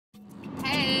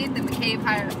MacKay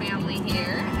Pirate Family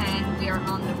here, and we are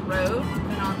on the road. We've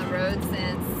been on the road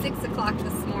since 6 o'clock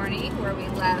this morning, where we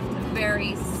left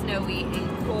very snowy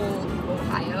and cold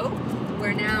Ohio.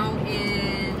 We're now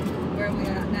in, where are we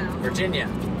at now? Virginia.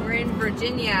 We're in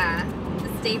Virginia, the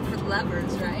state for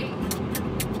lovers, right?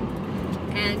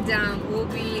 And we'll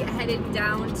be headed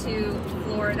down to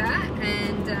Florida,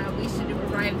 and we should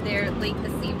arrive there late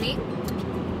this evening.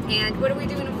 And what are we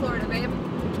doing in Florida, babe?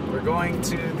 We're going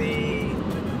to the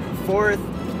 4th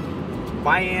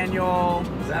biannual,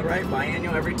 is that right?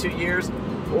 Biannual, every 2 years,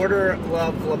 Order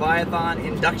of Leviathan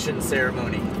Induction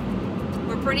Ceremony.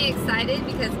 We're pretty excited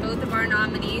because both of our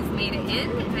nominees made it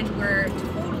in, and we're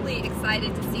totally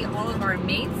excited to see all of our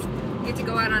mates. We get to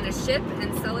go out on a ship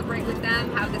and celebrate with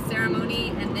them, have the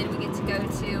ceremony, and then we get to go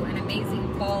to an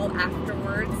amazing ball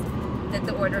afterwards that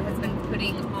the Order has been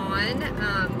putting on,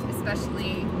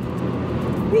 especially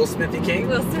Will Smithy King.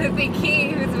 Will Smithy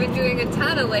King, who's been doing a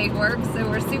ton of legwork, so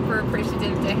we're super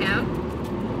appreciative to him.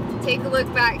 Take a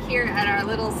look back here at our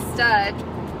little stud,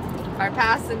 our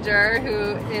passenger,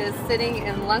 who is sitting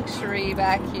in luxury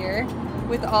back here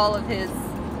with all of his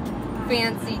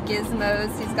fancy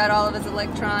gizmos. He's got all of his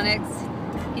electronics.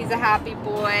 He's a happy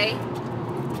boy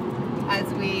as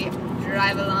we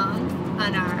drive along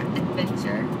on our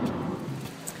adventure.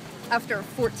 After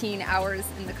 14 hours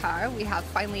in the car, we have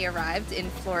finally arrived in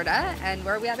Florida. And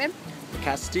where are we at, babe?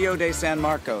 Castillo De San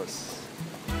Marcos,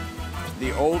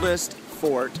 the oldest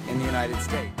fort in the United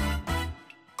States.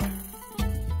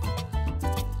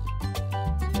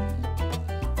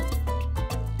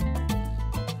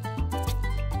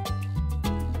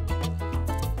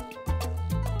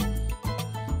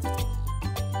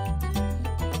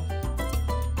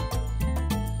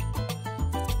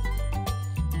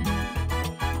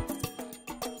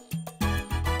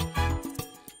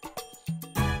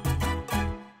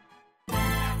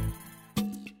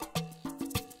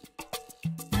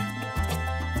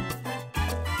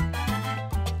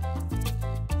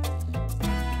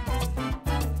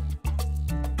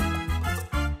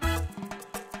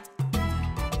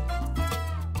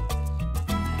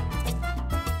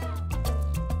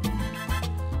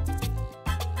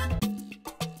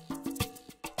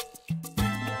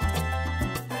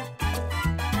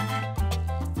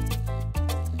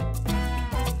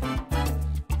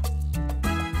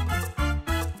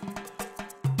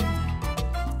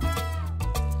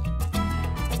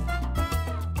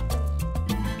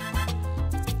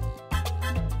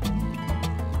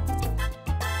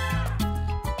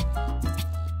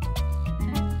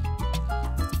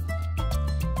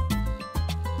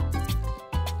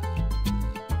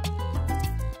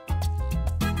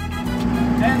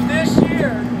 And this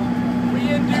year, we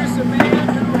induce a man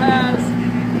who has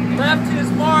left his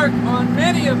mark on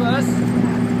many of us.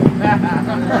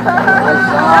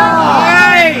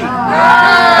 Hey!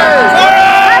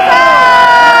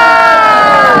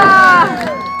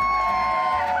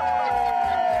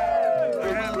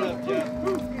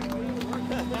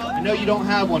 I know you don't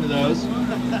have one of those,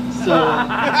 so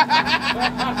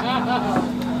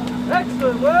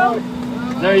Excellent, Will.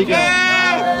 there you go.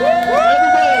 Everybody,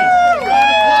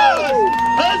 round of applause.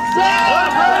 Huzzah!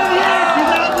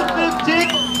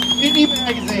 2015 Mutiny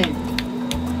Magazine.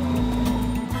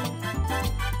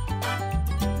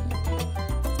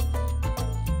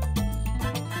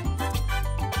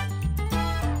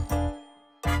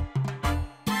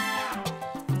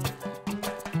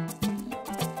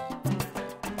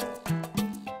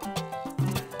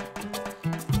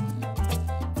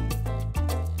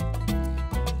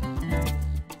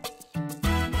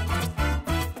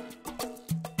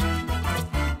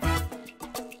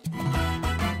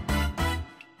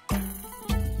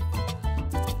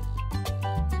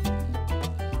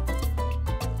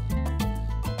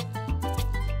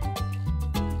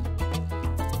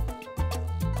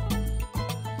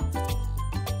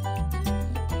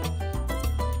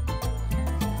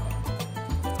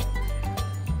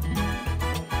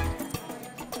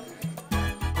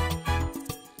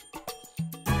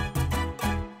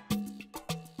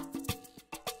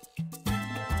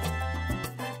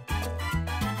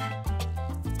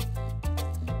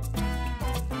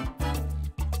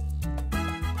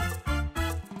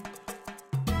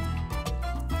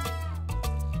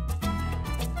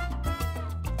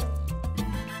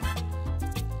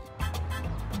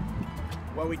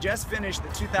 Well, we just finished the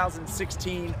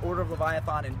 2016 Order of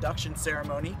Leviathan Induction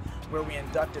Ceremony, where we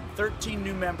inducted 13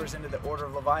 new members into the Order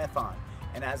of Leviathan.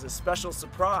 And as a special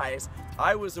surprise,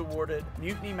 I was awarded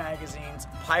Mutiny Magazine's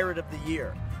Pirate of the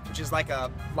Year, which is like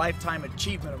a lifetime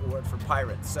achievement award for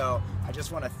pirates. So I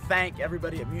just want to thank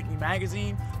everybody at Mutiny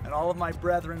Magazine and all of my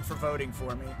brethren for voting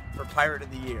for me for Pirate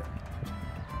of the Year.